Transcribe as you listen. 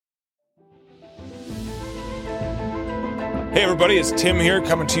Hey everybody, it's Tim here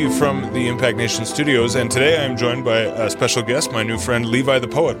coming to you from the Impact Nation studios, and today I am joined by a special guest, my new friend Levi the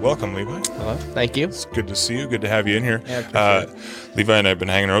Poet. Welcome, Levi. Hello, thank you. It's good to see you, good to have you in here. Yeah, Levi and I have been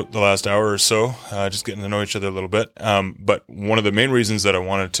hanging out the last hour or so, just getting to know each other a little bit. But one of the main reasons that I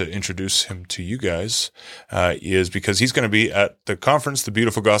wanted to introduce him to you guys is because he's going to be at the conference, the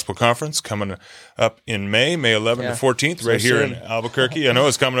Beautiful Gospel Conference, coming up in May 11th to 14th, right here in Albuquerque. I know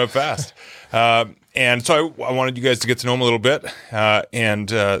it's coming up fast. And so I wanted you guys to get to know him a little bit,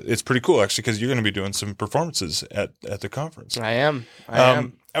 and it's pretty cool, actually, because you're going to be doing some performances at the conference. I am.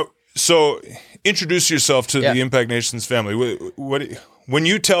 So introduce yourself to the Impact Nations family. What when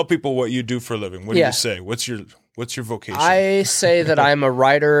you tell people what you do for a living, what do you say? What's your vocation? I say that I'm a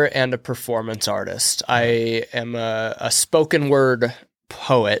writer and a performance artist. I am a spoken word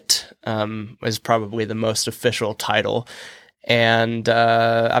poet, is probably the most official title. And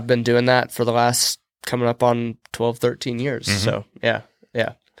I've been doing that for the last coming up on 12, 13 years. Mm-hmm. So, yeah.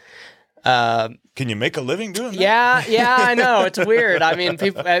 Can you make a living doing that? Yeah, I know. It's weird. I mean,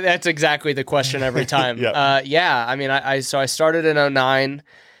 people, that's exactly the question every time. I mean, I started in 2009.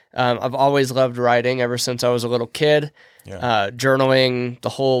 I've always loved writing ever since I was a little kid. Journaling, the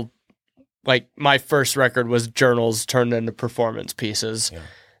whole, my first record was journals turned into performance pieces.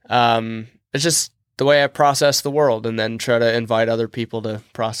 It's just the way I process the world and then try to invite other people to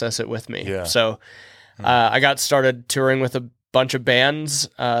process it with me. So I got started touring with a bunch of bands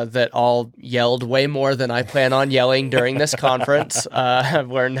that all yelled way more than I plan on yelling during this conference.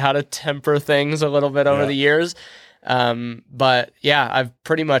 I've learned how to temper things a little bit over the years. But yeah, I've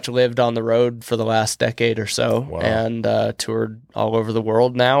pretty much lived on the road for the last decade or so and toured all over the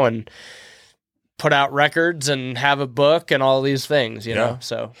world now and put out records and have a book and all these things, you know?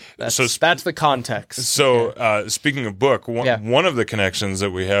 So that's the context. So speaking of book, one of the connections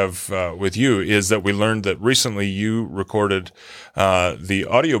that we have with you is that we learned that recently you recorded the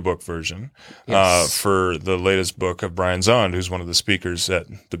audiobook version for the latest book of Brian Zond, who's one of the speakers at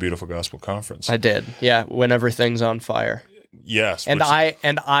the Beautiful Gospel Conference. I did. Yeah. When Everything's on Fire. Yes.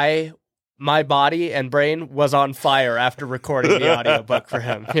 My body and brain was on fire after recording the audiobook for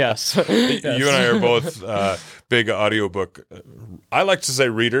him. Yes. You and I are both big audiobook. I like to say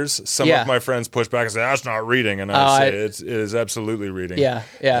readers. Some of my friends push back and say, that's not reading. And I say it is absolutely reading. Yeah.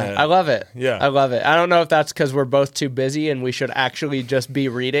 I love it. Yeah. I love it. I don't know if that's because we're both too busy and we should actually just be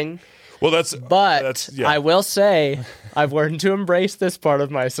reading. Well, I will say I've learned to embrace this part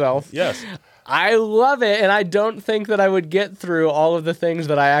of myself. Yes. I love it, and I don't think that I would get through all of the things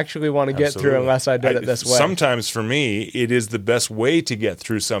that I actually want to get through unless I did it this way. Sometimes for me, it is the best way to get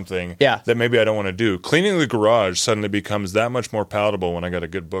through something that maybe I don't want to do. Cleaning the garage suddenly becomes that much more palatable when I got a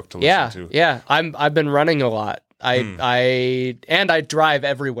good book to listen to. Yeah, I've been running a lot. I drive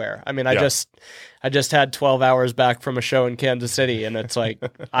everywhere. I mean, I just had 12 hours back from a show in Kansas City, and it's like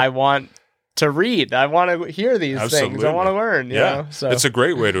I want to read. I want to hear these things. I want to learn. You know? So it's a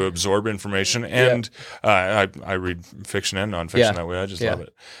great way to absorb information. And I read fiction and nonfiction that way. I just love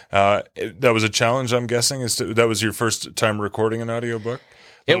it. That was a challenge, I'm guessing. That was your first time recording an audiobook?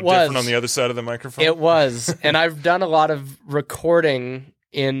 It was. Different on the other side of the microphone? It was. And I've done a lot of recording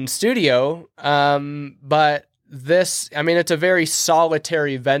in studio, but this, I mean, it's a very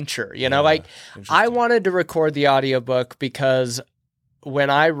solitary venture. You know, I wanted to record the audiobook because when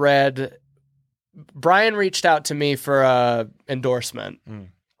I read... Brian reached out to me for a endorsement,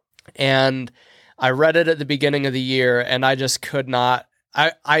 and I read it at the beginning of the year, and I just could not.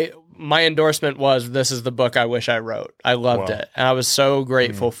 My endorsement was, "This is the book I wish I wrote." I loved it, and I was so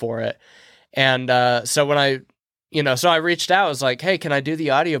grateful for it. And so when I reached out, I was like, "Hey, can I do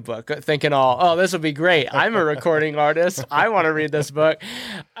the audiobook?" Thinking this will be great. I'm a recording artist. I want to read this book.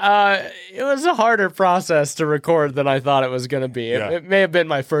 It was a harder process to record than I thought it was going to be. It may have been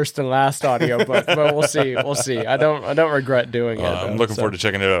my first and last audiobook, but we'll see. We'll see. I don't regret doing it. I'm looking forward to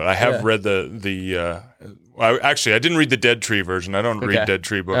checking it out. I have read the I didn't read the Dead Tree version. I don't read Dead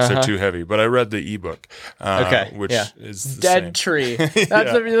Tree books; they're too heavy. But I read the ebook, which is the Dead same. Tree.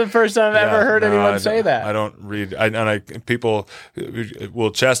 That's the first time I've ever heard anyone say that. I don't read. People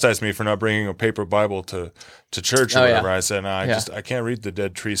will chastise me for not bringing a paper Bible to church or whatever. I said, no, I can't read the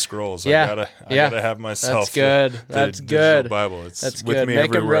Dead Tree Scrolls. I gotta have myself. That's good. Bible. It's That's with good. me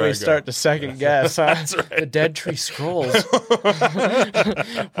Make them everywhere really I go. start to second guess. Huh? That's right. The Dead Tree Scrolls.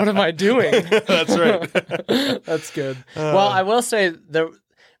 What am I doing? That's right. That's good. Well, I will say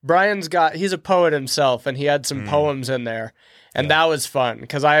he's a poet himself, and he had some poems in there. And that was fun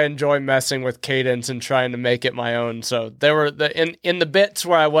because I enjoy messing with cadence and trying to make it my own. So there were in the bits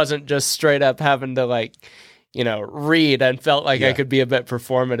where I wasn't just straight up having to read and felt like I could be a bit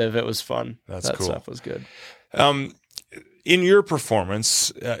performative. It was fun. That cool. Stuff was good. in your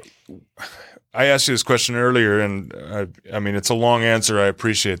performance, I asked you this question earlier, and I mean, it's a long answer. I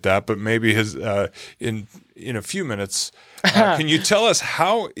appreciate that, but maybe in a few minutes, can you tell us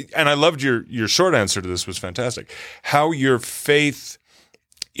how? And I loved your short answer to this was fantastic. How your faith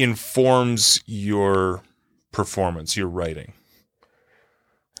informs your performance, your writing.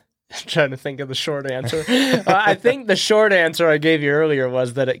 I'm trying to think of the short answer. I think the short answer I gave you earlier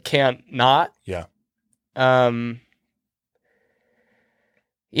was that it can't not. Yeah.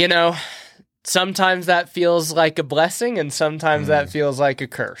 You know, sometimes that feels like a blessing and sometimes that feels like a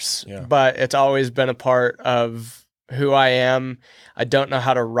curse. Yeah. But it's always been a part of who I am. I don't know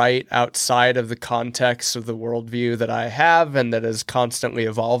how to write outside of the context of the worldview that I have and that is constantly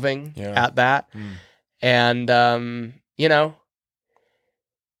evolving at that. And, you know,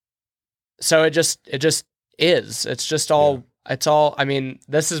 so it just is. It's just all, it's all, I mean,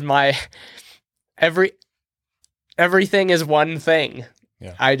 this is my, everything is one thing.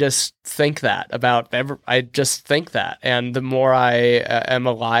 Yeah. I just think that about I just think that. And the more I am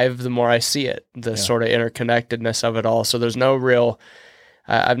alive, the more I see it, the sort of interconnectedness of it all. So there's no real,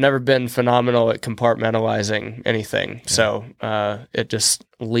 I've never been phenomenal at compartmentalizing anything. Yeah. So it just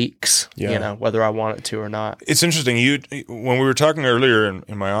leaks, you know, whether I want it to or not. It's interesting. When we were talking earlier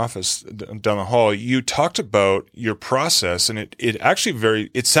in my office down the hall, you talked about your process, and it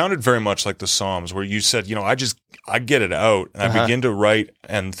actually it sounded very much like the Psalms, where you said, you know, I get it out and I begin to write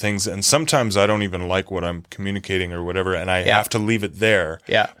and things. And sometimes I don't even like what I'm communicating or whatever. And I have to leave it there.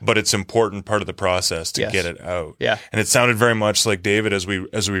 Yeah. But it's important part of the process to get it out. Yeah. And it sounded very much like David as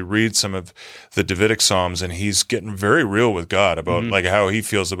we read some of the Davidic Psalms, and he's getting very real with God about like how he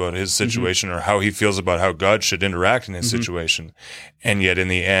feels about his situation or how he feels about how God should interact in his situation. And yet in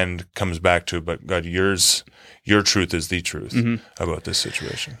the end comes back to, but God, your truth is the truth about this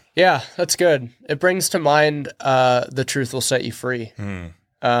situation. Yeah, that's good. It brings to mind the truth will set you free,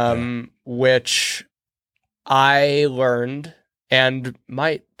 which I learned and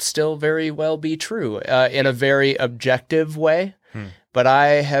might still very well be true in a very objective way. But I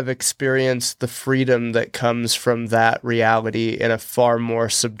have experienced the freedom that comes from that reality in a far more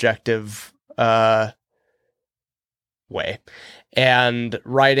subjective way. And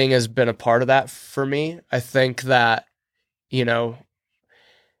writing has been a part of that for me. I think that, you know,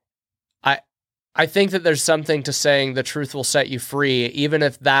 I think that there's something to saying the truth will set you free, even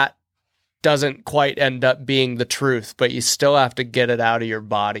if that doesn't quite end up being the truth, but you still have to get it out of your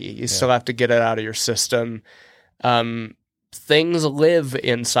body. You still have to get it out of your system. Things live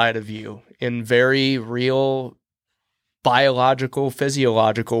inside of you in very real biological,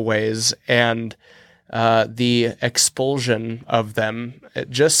 physiological ways, and the expulsion of them,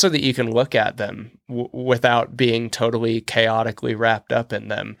 just so that you can look at them without being totally chaotically wrapped up in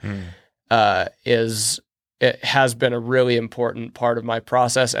them, it has been a really important part of my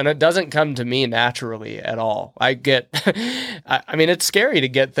process. And it doesn't come to me naturally at all. I mean, it's scary to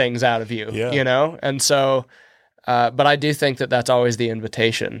get things out of you, you know? And so, but I do think that that's always the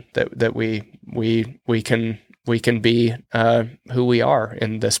invitation that we can be who we are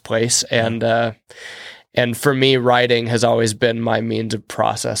in this place. And for me, writing has always been my means of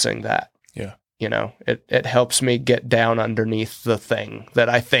processing that. Yeah. You know, it helps me get down underneath the thing that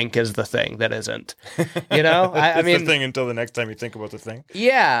I think is the thing that isn't, you know, I mean, the thing until the next time you think about the thing.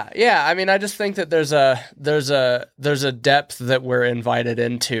 Yeah. Yeah. I mean, I just think that there's a depth that we're invited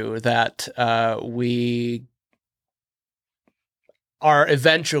into that we are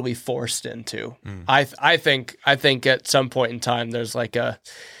eventually forced into. I think at some point in time, there's like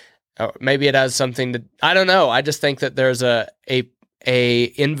maybe it has something to, I don't know. I just think that there's a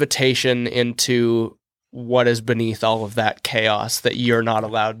invitation into what is beneath all of that chaos that you're not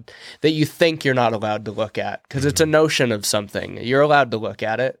allowed, that you think you're not allowed to look at, because it's a notion of something. You're allowed to look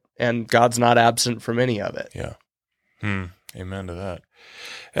at it, and God's not absent from any of it. Yeah. Amen to that.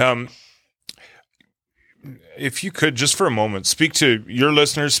 If you could, just for a moment, speak to your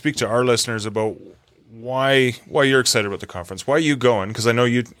listeners, speak to our listeners about why you're excited about the conference, why you going? Because I know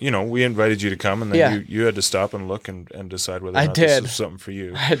we invited you to come, and then you had to stop and look and decide whether or not this is something for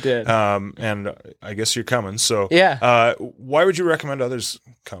you. I did. And I guess you're coming. So why would you recommend others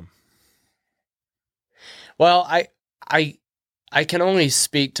come? Well, I can only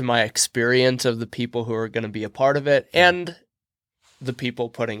speak to my experience of the people who are going to be a part of it and the people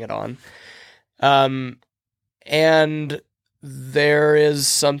putting it on. And there is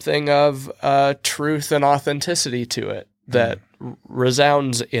something of truth and authenticity to it that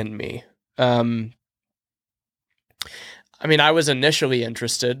resounds in me. I mean, I was initially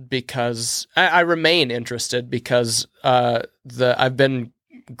interested because I remain interested because I've been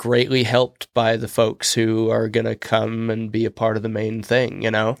greatly helped by the folks who are going to come and be a part of the main thing,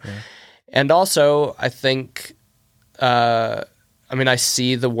 Yeah. And also, I think, I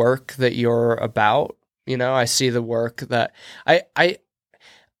see the work that you're about, I see the work that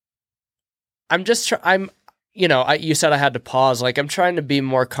you said I had to pause. Like, I'm trying to be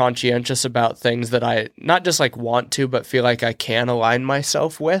more conscientious about things that I not just like want to, but feel like I can align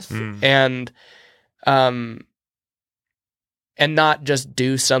myself with, and not just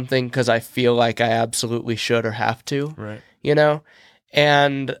do something because I feel like I absolutely should or have to, right?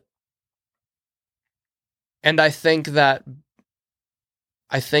 And I think that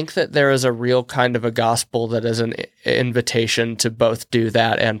there is a real kind of a gospel that is an invitation to both do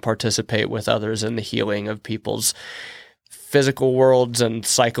that and participate with others in the healing of people's physical worlds and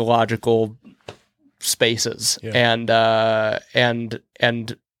psychological spaces. Yeah. And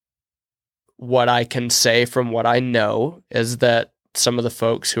what I can say from what I know is that some of the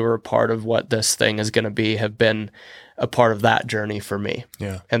folks who are a part of what this thing is going to be have been a part of that journey for me.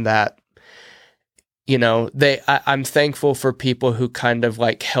 Yeah. And that, I'm thankful for people who kind of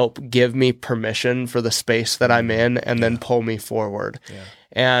like help give me permission for the space that I'm in and then pull me forward. Yeah.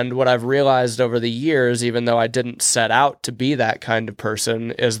 And what I've realized over the years, even though I didn't set out to be that kind of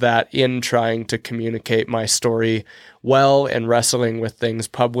person, is that in trying to communicate my story well and wrestling with things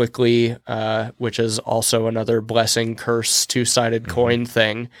publicly, which is also another blessing, curse, two-sided coin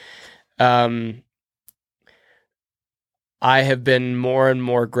thing, I have been more and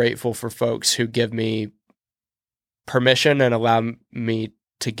more grateful for folks who give me permission and allow me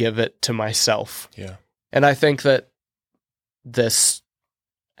to give it to myself. Yeah. And I think that this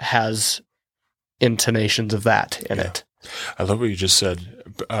has intonations of that in it. I love what you just said.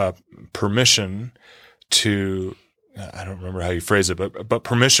 Permission to, I don't remember how you phrase it, but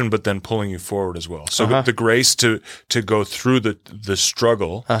permission, but then pulling you forward as well. So the grace to go through the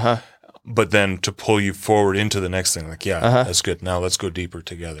struggle, but then to pull you forward into the next thing. Like, that's good. Now let's go deeper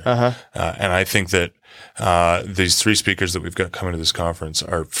together. And I think that these three speakers that we've got coming to this conference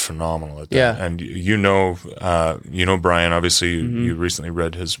are phenomenal at that. Yeah. And Brian, obviously you recently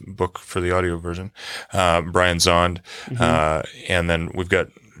read his book for the audio version, Brian Zond. And then we've got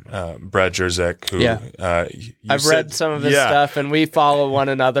Brad Jerzak, who I've read some of his stuff, and we follow one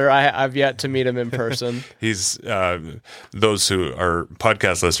another. I've yet to meet him in person. He's those who are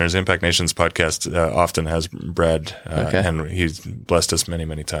podcast listeners. Impact Nation's podcast often has Brad, and he's blessed us many,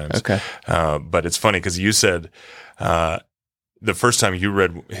 many times. Okay, but it's funny because you said. The first time you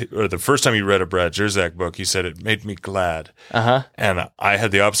read a Brad Jerzak book, you said it made me glad. And I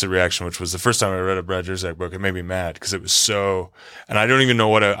had the opposite reaction, which was the first time I read a Brad Jerzak book, it made me mad because it was so, and I don't even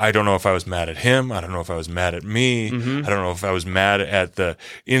know I don't know if I was mad at him. I don't know if I was mad at me. I don't know if I was mad at the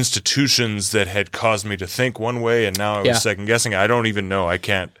institutions that had caused me to think one way and now I was second guessing. I don't even know. I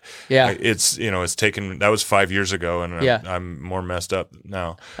can't. Yeah. It's taken, that was 5 years ago and I'm more messed up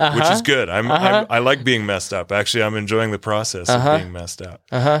now, which is good. I like being messed up. Actually, I'm enjoying the process. Being messed up,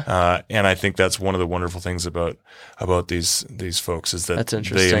 and I think that's one of the wonderful things about these folks is that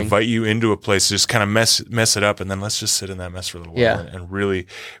they invite you into a place, just kind of mess it up, and then let's just sit in that mess for a little while, and really,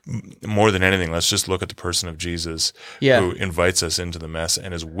 more than anything, let's just look at the person of Jesus, who invites us into the mess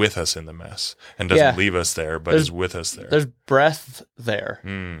and is with us in the mess, and doesn't leave us there, but is with us there. There's breath there,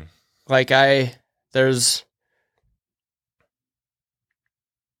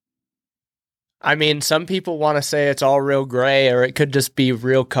 some people want to say it's all real gray or it could just be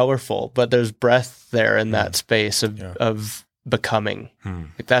real colorful, but there's breath there in that space of becoming.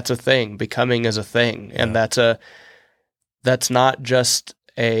 Like, that's a thing. Becoming is a thing. And that's not just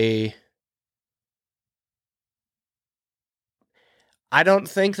I don't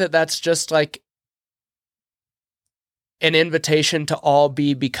think that that's just like an invitation to all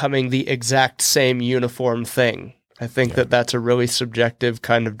be becoming the exact same uniform thing. I think that that's a really subjective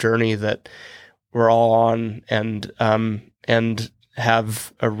kind of journey that we're all on, and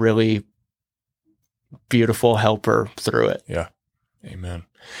have a really beautiful helper through it. Yeah. Amen.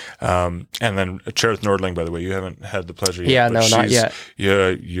 And then Cherith Nordling, by the way, you haven't had the pleasure yet. Yeah, no, not yet.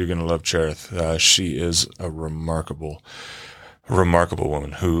 Yeah, you're going to love Cherith. She is a remarkable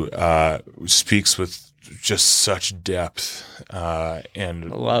woman who speaks with just such depth,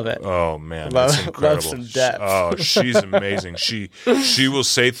 and love it. Oh man, that's incredible. Love some depth. Oh, she's amazing. She will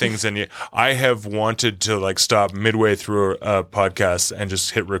say things, and I have wanted to like stop midway through a podcast and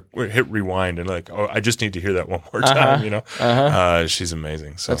just hit rewind and I just need to hear that one more time. She's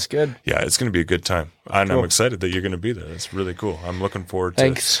amazing. So that's good. Yeah, it's going to be a good time, and cool. I'm excited that you're going to be there. That's really cool. I'm looking forward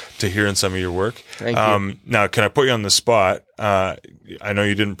to hearing some of your work. Thank you. Now, can I put you on the spot? I know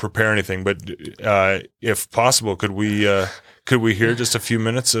you didn't prepare anything, but if possible, could we could we hear just a few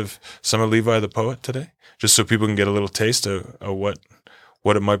minutes of some of Levi the Poet today, just so people can get a little taste of what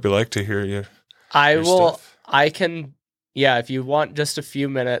it might be like to hear your stuff? I can. Yeah, if you want just a few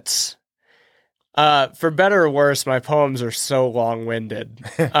minutes. For better or worse, my poems are so long-winded.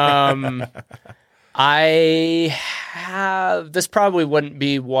 This probably wouldn't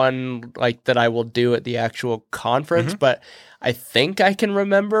be one like that I will do at the actual conference, but I think I can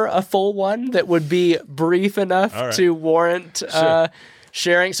remember a full one that would be brief enough to warrant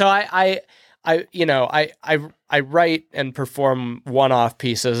sharing. So I write and perform one-off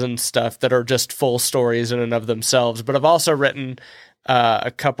pieces and stuff that are just full stories in and of themselves, but I've also written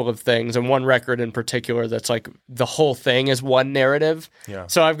a couple of things, and one record in particular that's like the whole thing is one narrative. Yeah.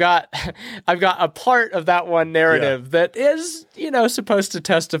 So I've got a part of that one narrative that is, supposed to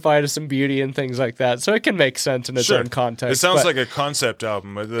testify to some beauty and things like that. So it can make sense in its own context. It sounds like a concept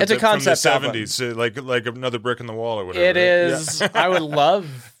album. It's a concept from the 70s, like Another Brick in the Wall or whatever. It is. Yeah.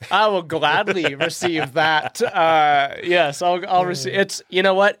 I will gladly receive that. Yes, I'll receive. It's, you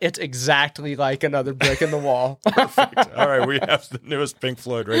know what? It's exactly like Another Brick in the Wall. Perfect. All right, we have the newest Pink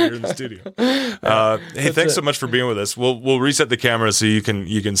Floyd right here in the studio. Hey, thanks so much for being with us. We'll reset the camera so you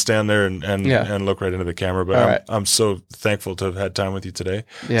can stand there and look right into the camera. But I'm so thankful to have had time with you today.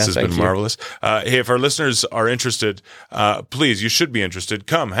 This has been marvelous. Hey, if our listeners are interested, please, you should be interested.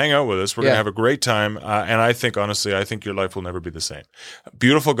 Come hang out with us. We're gonna have a great time. And I think honestly, your life will never be the same.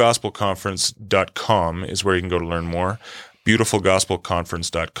 BeautifulGospelConference.com is where you can go to learn more.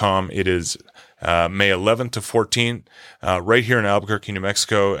 BeautifulGospelConference.com. It is May 11th to 14th, right here in Albuquerque, New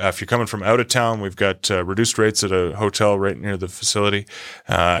Mexico. If you're coming from out of town, we've got reduced rates at a hotel right near the facility.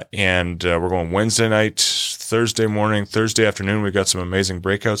 And we're going Wednesday night, Thursday morning, Thursday afternoon. We've got some amazing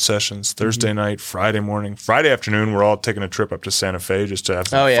breakout sessions. Thursday night, Friday morning. Friday afternoon, we're all taking a trip up to Santa Fe just to have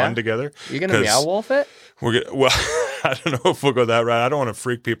some fun together. You're going to Meow Wolf it? I don't know if we'll go that route. I don't want to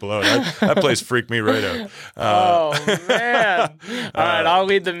freak people out. That place freaked me right out. Oh, man. All right, I'll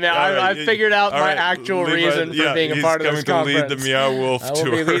lead the Meow. I figured out my actual reason for being a part of this conference. He's coming to lead the Meow Wolf tour. I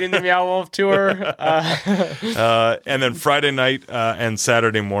will be leading the Meow Wolf tour. And then Friday night and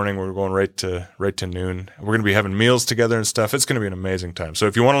Saturday morning, we're going right to noon. We're going to be having meals together and stuff. It's going to be an amazing time. So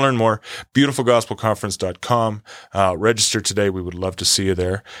if you want to learn more, BeautifulGospelConference.com. Register today. We would love to see you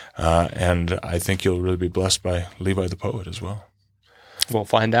there. And I think you'll really be blessed by Levi the Poet as well. We'll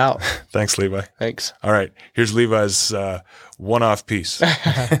find out. Thanks, Levi. Thanks. All right. Here's Levi's one-off piece.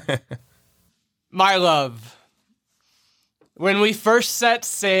 My love, when we first set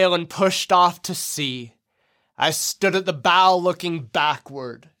sail and pushed off to sea, I stood at the bow looking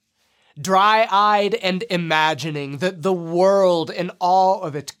backward, dry-eyed and imagining that the world in all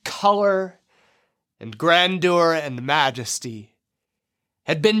of its color and grandeur and majesty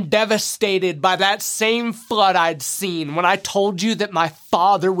had been devastated by that same flood I'd seen when I told you that my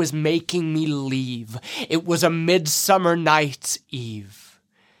father was making me leave. It was a midsummer night's eve,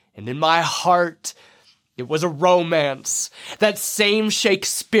 and in my heart it was a romance, that same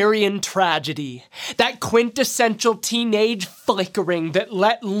Shakespearean tragedy, that quintessential teenage flickering that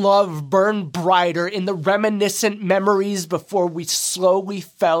let love burn brighter in the reminiscent memories before we slowly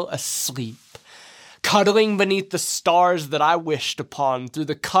fell asleep. Cuddling beneath the stars that I wished upon through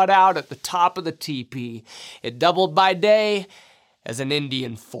the cutout at the top of the teepee. It doubled by day as an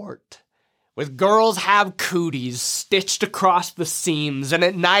Indian fort, with girls' have cooties stitched across the seams, and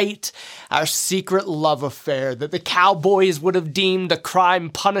at night, our secret love affair that the cowboys would have deemed a crime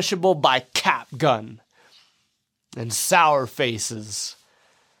punishable by cap gun, and sour faces,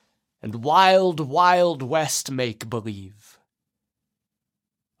 and wild, wild west make-believe.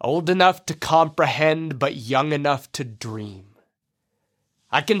 Old enough to comprehend, but young enough to dream.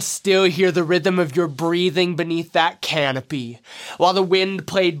 I can still hear the rhythm of your breathing beneath that canopy, while the wind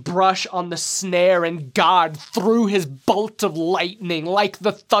played brush on the snare and God threw his bolt of lightning like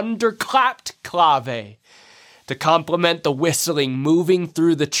the thunder-clapped clave to complement the whistling moving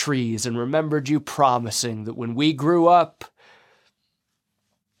through the trees, and remembered you promising that when we grew up,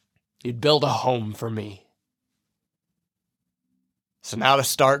 you'd build a home for me. So now to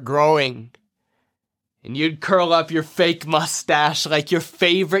start growing, and you'd curl up your fake mustache like your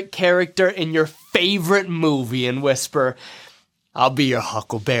favorite character in your favorite movie and whisper, "I'll be your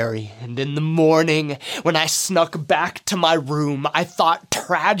Huckleberry." And in the morning, when I snuck back to my room, I thought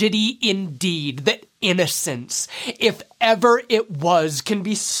tragedy indeed, that innocence, if ever it was, can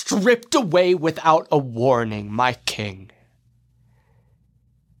be stripped away without a warning, my king.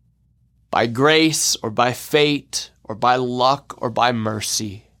 By grace or by fate, or by luck, or by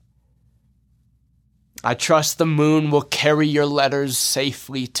mercy, I trust the moon will carry your letters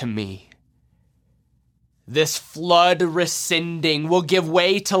safely to me. This flood rescinding will give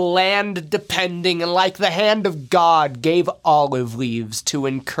way to land depending, and like the hand of God gave olive leaves to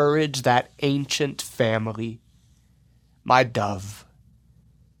encourage that ancient family. My dove,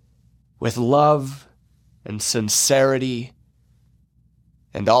 with love and sincerity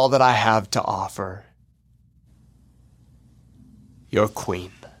and all that I have to offer, your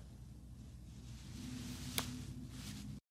queen.